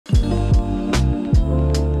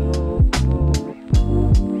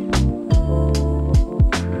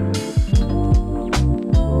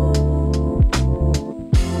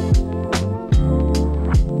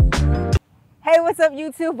what's up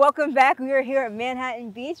YouTube? Welcome back. We are here at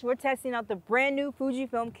Manhattan Beach. We're testing out the brand new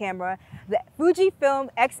Fujifilm camera, the Fujifilm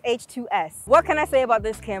X-H2S. What can I say about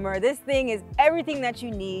this camera? This thing is everything that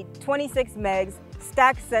you need. 26 megs,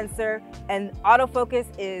 stacked sensor, and autofocus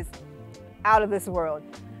is out of this world.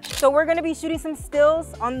 So we're gonna be shooting some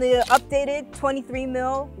stills on the updated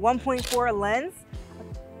 23mm 1.4 lens.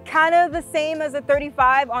 Kind of the same as a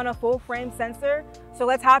 35 on a full frame sensor. So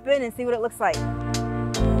let's hop in and see what it looks like.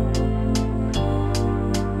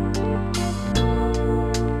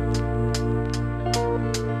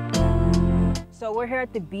 So we're here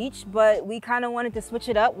at the beach, but we kind of wanted to switch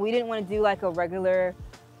it up. We didn't want to do like a regular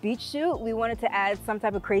beach shoot. We wanted to add some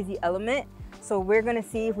type of crazy element. So we're gonna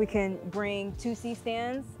see if we can bring 2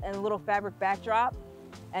 C-stands and a little fabric backdrop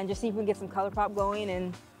and just see if we can get some color pop going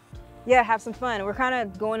and yeah, have some fun. We're kind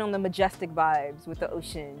of going on the majestic vibes with the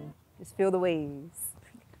ocean. Just feel the waves.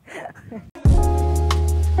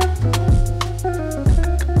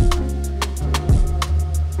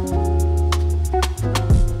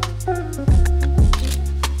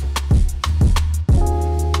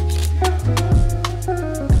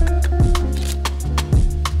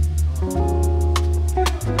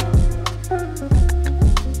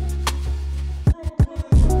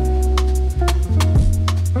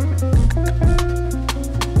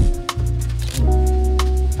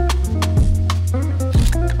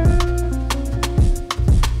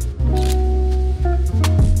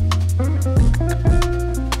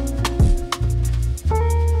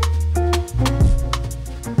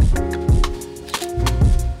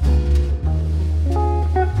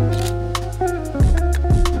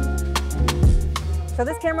 So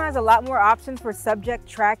this camera has a lot more options for subject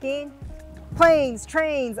tracking. Planes,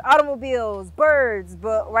 trains, automobiles, birds,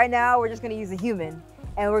 but right now we're just gonna use a human.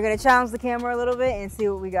 And we're gonna challenge the camera a little bit and see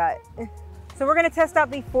what we got. So we're gonna test out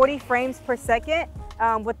the 40 frames per second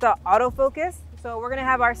with the autofocus. So we're gonna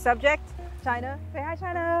have our subject, China. Say hi,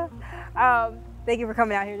 China. Thank you for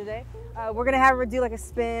coming out here today. We're gonna have her do like a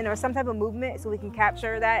spin or some type of movement so we can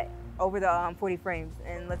capture that over the 40 frames.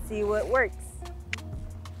 And let's see what works.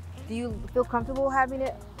 Do you feel comfortable having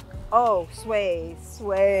it? Oh, sway,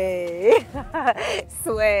 sway,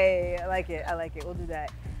 sway. I like it, I like it. We'll do that.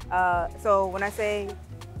 So when I say,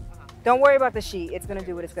 don't worry about the sheet. It's gonna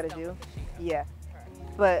do what it's gonna do. Yeah.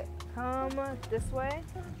 But come this way.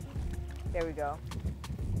 There we go.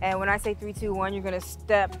 And when I say 3, 2, 1, you're gonna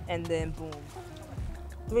step and then boom.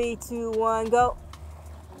 3, 2, 1, go.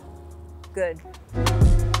 Good.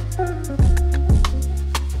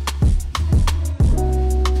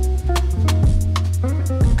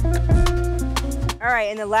 All right,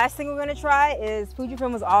 and the last thing we're gonna try is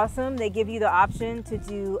Fujifilm was awesome. They give you the option to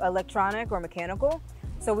do electronic or mechanical.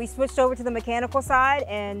 So we switched over to the mechanical side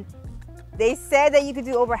and they said that you could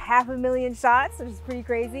do over 500,000 shots, which is pretty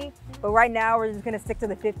crazy. But right now we're just gonna stick to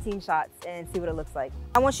the 15 shots and see what it looks like.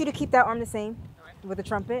 I want you to keep that arm the same with the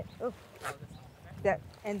trumpet. Oh. That,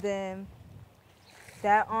 and then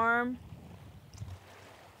that arm,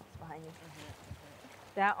 behind you.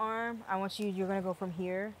 That arm, I want you're gonna go from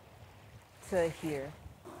here to here.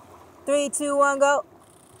 3, 2, 1, go.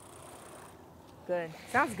 Good.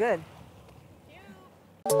 Sounds good.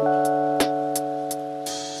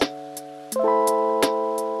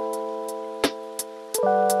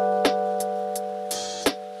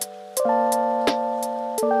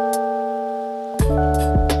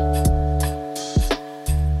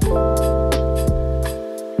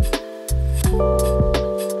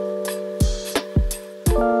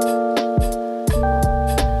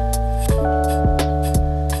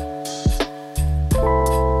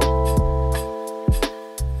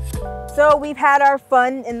 So we've had our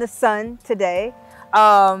fun in the sun today.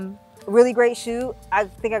 Really great shoot. I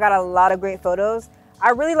think I got a lot of great photos.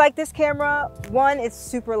 I really like this camera. One, it's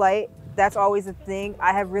super light. That's always a thing.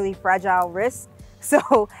 I have really fragile wrists,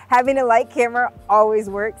 so having a light camera always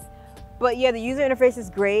works. But yeah, the user interface is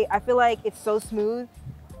great. I feel like it's so smooth.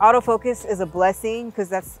 Autofocus is a blessing because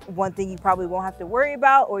that's one thing you probably won't have to worry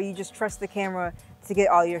about, or you just trust the camera to get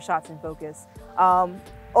all your shots in focus.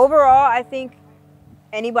 Overall, I think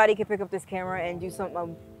anybody can pick up this camera and do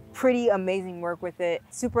some pretty amazing work with it.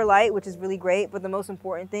 Super light, which is really great, but the most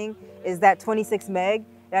important thing is that 26 meg.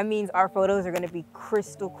 That means our photos are gonna be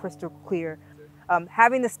crystal clear.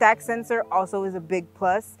 Having the stack sensor also is a big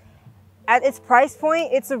plus. At its price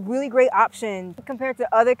point, it's a really great option compared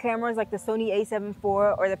to other cameras like the Sony a7 IV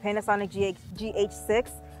or the Panasonic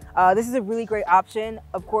GH6. This is a really great option.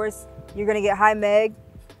 Of course, you're gonna get high meg,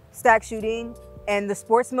 stack shooting, and the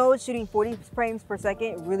sports mode, shooting 40 frames per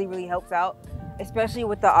second, really helps out, especially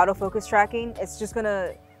with the autofocus tracking. It's just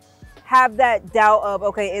gonna have that doubt of,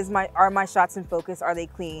 okay, are my shots in focus? Are they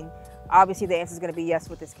clean? obviously the answer is going to be yes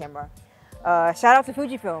with this camera. Shout out to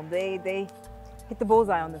Fujifilm. They hit the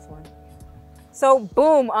bullseye on this one. So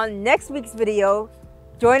boom, on next week's video,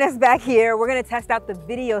 join us back here. We're gonna test out the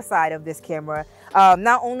video side of this camera.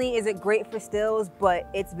 Not only is it great for stills, but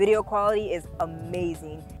its video quality is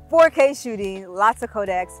amazing. 4K shooting, lots of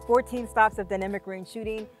codecs, 14 stops of dynamic range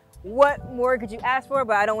shooting. What more could you ask for?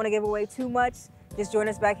 But I don't wanna give away too much. Just join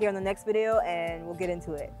us back here on the next video and we'll get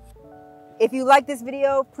into it. If you like this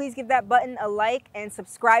video, please give that button a like and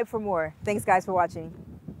subscribe for more. Thanks guys for watching.